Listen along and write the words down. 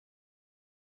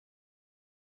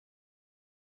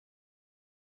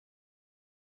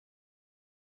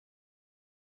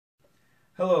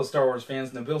Hello Star Wars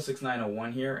fans,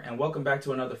 Nabil6901 here, and welcome back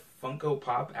to another Funko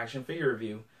Pop action figure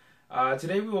review.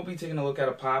 Today we will be taking a look at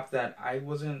a pop that I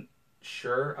wasn't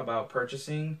sure about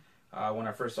purchasing when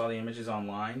I first saw the images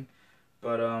online,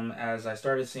 but as I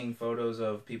started seeing photos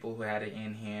of people who had it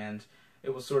in hand,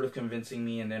 it was sort of convincing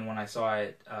me, and then when I saw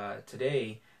it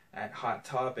today at Hot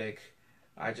Topic,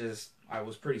 I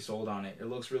was pretty sold on it. It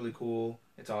looks really cool,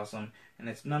 it's awesome, and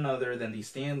it's none other than the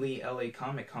Stan Lee LA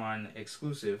Comic Con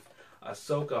exclusive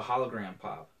Ahsoka hologram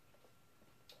pop.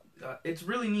 It's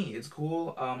really neat. It's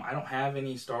cool. I don't have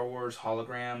any Star Wars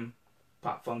hologram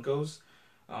pop Funkos,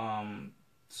 I'm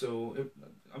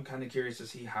kind of curious to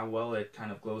see how well it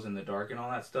kind of glows in the dark and all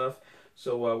that stuff.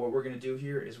 So what we're going to do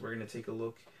here is we're going to take a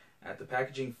look at the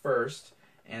packaging first,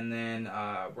 and then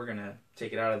we're going to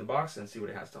take it out of the box and see what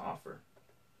it has to offer.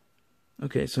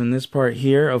 Okay, so in this part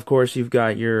here, of course, you've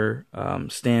got your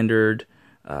standard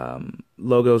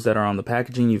logos that are on the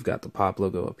packaging. You've got the pop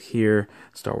logo up here,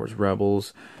 Star Wars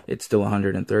Rebels. It's still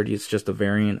 130. It's just a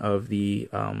variant of the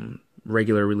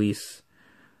regular release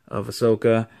of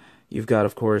Ahsoka. You've got,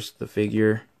 of course, the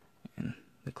figure and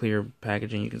the clear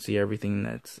packaging. You can see everything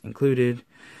that's included.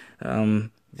 The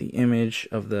image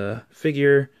of the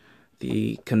figure,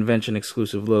 the convention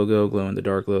exclusive logo, glow in the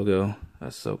dark logo,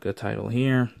 Ahsoka title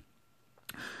here.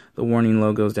 The warning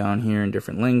logos down here in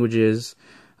different languages.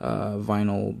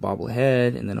 Vinyl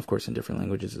bobblehead, and then of course in different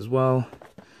languages as well.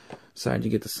 Side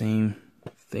you get the same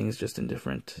things, just in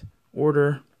different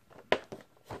order.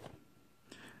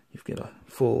 You get a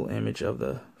full image of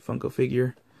the Funko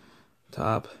figure.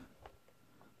 Top,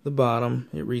 the bottom,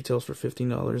 it retails for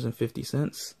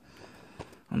 $15.50.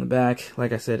 On the back,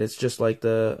 like I said, it's just like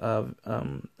the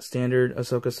standard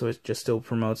Ahsoka, so it just still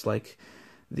promotes like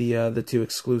the two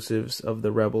exclusives of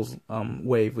the Rebels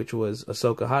wave, which was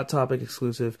Ahsoka Hot Topic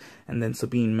exclusive, and then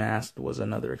Sabine Masked was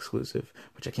another exclusive,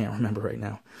 which I can't remember right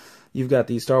now. You've got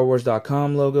the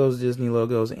StarWars.com logos, Disney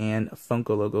logos, and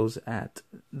Funko logos at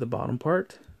the bottom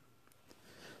part.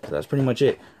 So that's pretty much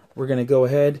it. We're going to go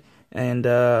ahead and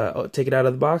take it out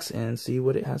of the box and see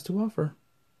what it has to offer.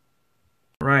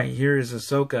 Right, here is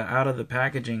Ahsoka out of the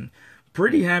packaging.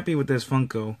 Pretty happy with this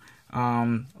Funko.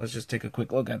 Let's just take a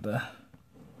quick look at the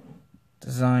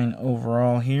design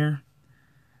overall here.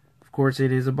 Of course,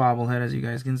 it is a bobblehead, as you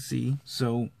guys can see,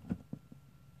 so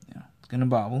yeah, it's gonna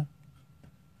bobble.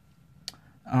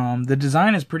 The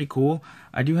design is pretty cool.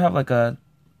 I do have like a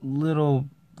little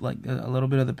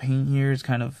bit of the paint here is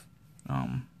kind of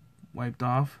wiped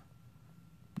off.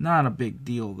 Not a big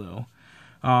deal though.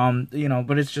 You know,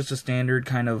 but it's just a standard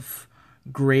kind of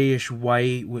grayish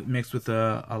white mixed with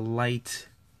a light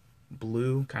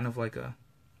blue, kind of like a,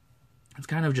 it's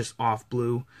kind of just off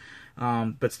blue,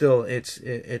 but still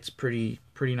it's pretty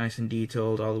nice and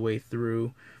detailed all the way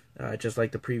through, just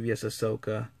like the previous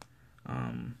Ahsoka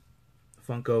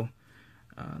Funko.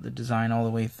 The design all the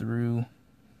way through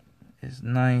is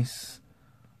nice.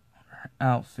 Her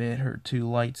outfit, her two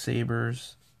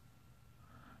lightsabers.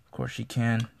 Of course, she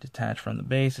can detach from the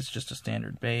base. It's just a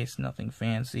standard base, nothing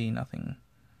fancy, nothing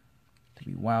to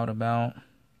be wowed about.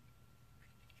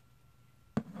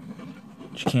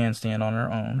 She can stand on her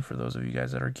own, for those of you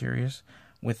guys that are curious,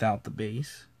 without the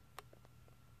base.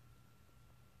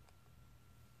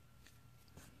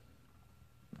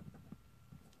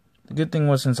 The good thing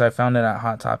was, since I found it at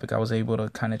Hot Topic, I was able to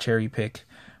kind of cherry pick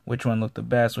which one looked the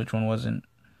best, which one wasn't,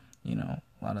 you know,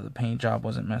 a lot of the paint job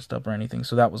wasn't messed up or anything,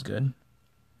 so that was good.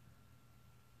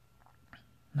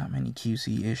 Not many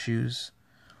QC issues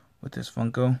with this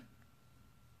Funko.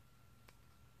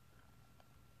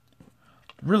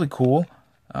 Really cool.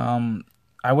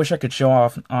 I wish I could show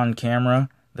off on camera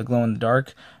the glow in the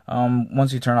dark.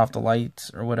 Once you turn off the lights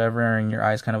or whatever and your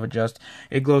eyes kind of adjust,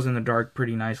 it glows in the dark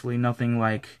pretty nicely. Nothing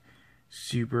like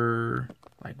super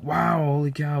like, wow,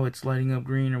 holy cow, it's lighting up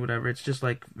green or whatever. It's just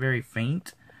like very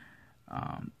faint.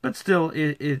 But still,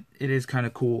 it is kind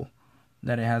of cool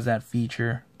that it has that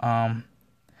feature.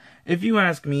 If you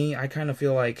ask me, I kind of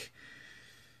feel like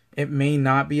it may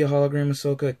not be a hologram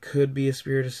Ahsoka. It could be a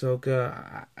spirit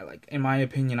Ahsoka. Like, in my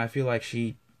opinion, I feel like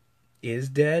she is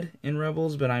dead in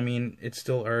Rebels, but I mean, it's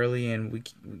still early, and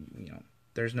you know,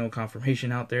 there's no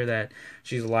confirmation out there that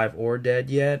she's alive or dead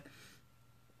yet.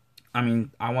 I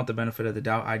mean, I want the benefit of the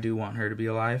doubt. I do want her to be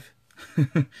alive,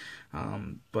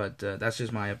 but that's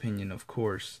just my opinion, of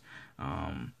course,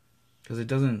 because it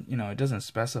doesn't, you know, it doesn't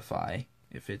specify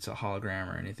if it's a hologram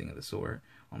or anything of the sort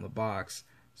on the box.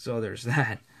 So there's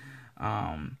that.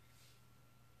 And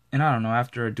I don't know,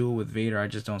 after a duel with Vader, I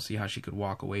just don't see how she could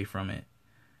walk away from it.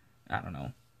 I don't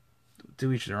know.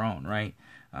 To each their own, right?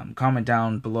 Comment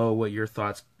down below what your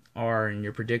thoughts are and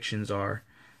your predictions are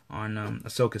on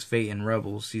Ahsoka's fate in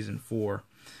Rebels Season 4.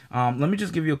 Let me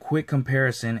just give you a quick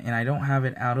comparison, and I don't have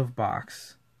it out of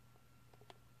box.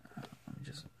 Let me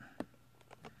just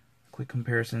quick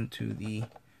comparison to the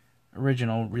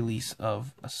original release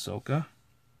of Ahsoka.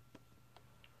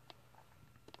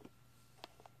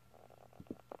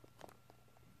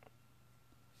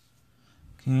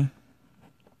 Okay.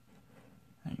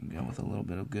 There you go, with a little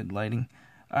bit of good lighting.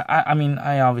 I mean,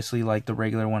 I obviously like the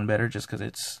regular one better just because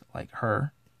it's like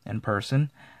her in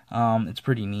person. It's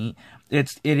pretty neat.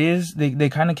 They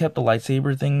kind of kept the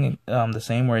lightsaber thing the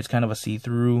same, where it's kind of a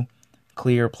see-through,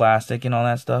 clear plastic and all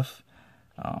that stuff.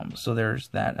 So there's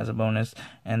that as a bonus,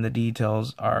 and the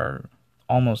details are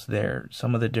almost there.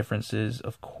 Some of the differences,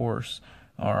 of course,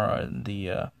 are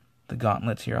the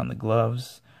gauntlets here on the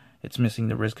gloves. It's missing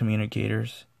the wrist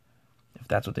communicators, if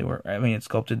that's what they were. I mean, it's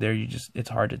sculpted there. It's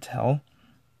hard to tell.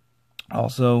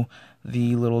 Also,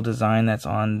 the little design that's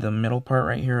on the middle part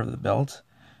right here of the belt,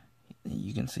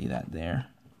 you can see that there,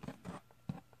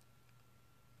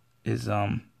 is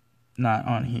not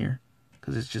on here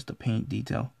because it's just a paint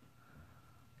detail.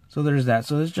 So there's that.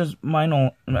 So there's just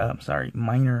minor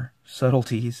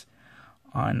subtleties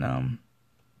on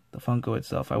the Funko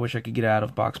itself. I wish I could get it out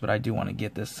of box, but I do want to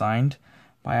get this signed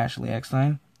by Ashley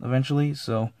Eckstein eventually,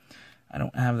 so I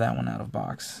don't have that one out of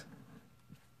box.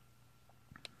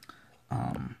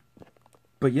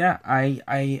 But yeah,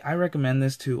 I recommend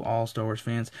this to all Star Wars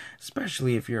fans,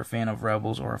 especially if you're a fan of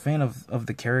Rebels or a fan of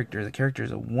the character. The character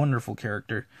is a wonderful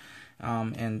character,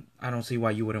 and I don't see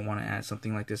why you wouldn't want to add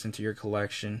something like this into your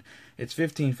collection. It's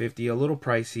 $15.50, a little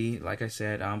pricey, like I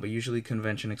said, but usually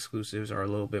convention exclusives are a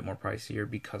little bit more pricier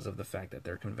because of the fact that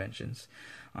they're conventions.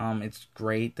 It's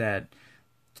great that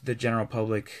the general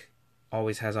public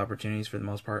always has opportunities, for the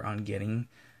most part, on getting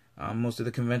most of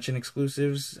the convention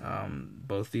exclusives.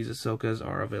 Both these Ahsokas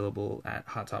are available at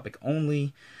Hot Topic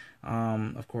only.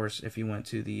 Of course, if you went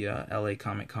to the LA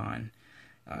Comic Con,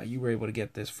 you were able to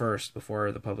get this first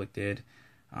before the public did.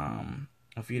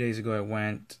 A few days ago, it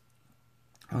went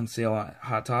on sale at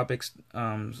Hot Topics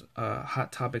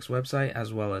website,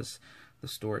 as well as the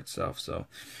store itself. So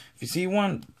if you see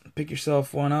one, pick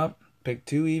yourself one up. Pick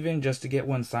two even, just to get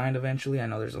one signed eventually. I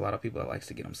know there's a lot of people that likes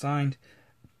to get them signed.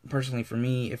 Personally, for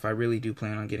me, if I really do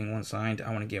plan on getting one signed, I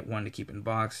want to get one to keep in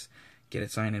box, get it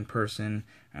signed in person,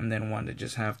 and then one to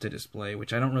just have to display,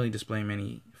 which I don't really display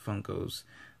many Funkos,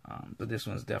 but this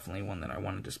one's definitely one that I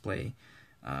want to display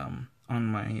on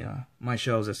my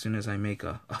shelves as soon as I make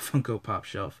a Funko Pop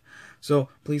shelf. So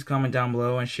please comment down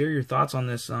below and share your thoughts on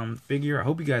this figure. I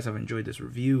hope you guys have enjoyed this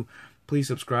review. Please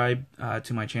subscribe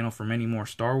to my channel for many more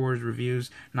Star Wars reviews,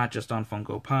 not just on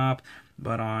Funko Pop,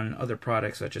 but on other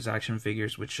products such as action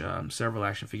figures, which several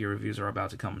action figure reviews are about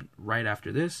to come right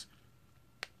after this.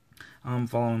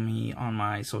 Follow me on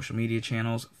my social media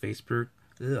channels, Facebook,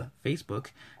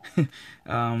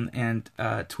 and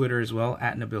Twitter as well,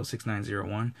 at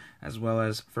Nabil6901, as well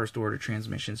as First Order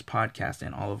Transmissions Podcast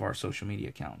and all of our social media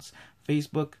accounts,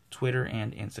 Facebook, Twitter,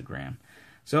 and Instagram.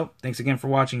 So, thanks again for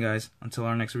watching, guys. Until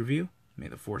our next review, may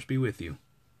the Force be with you.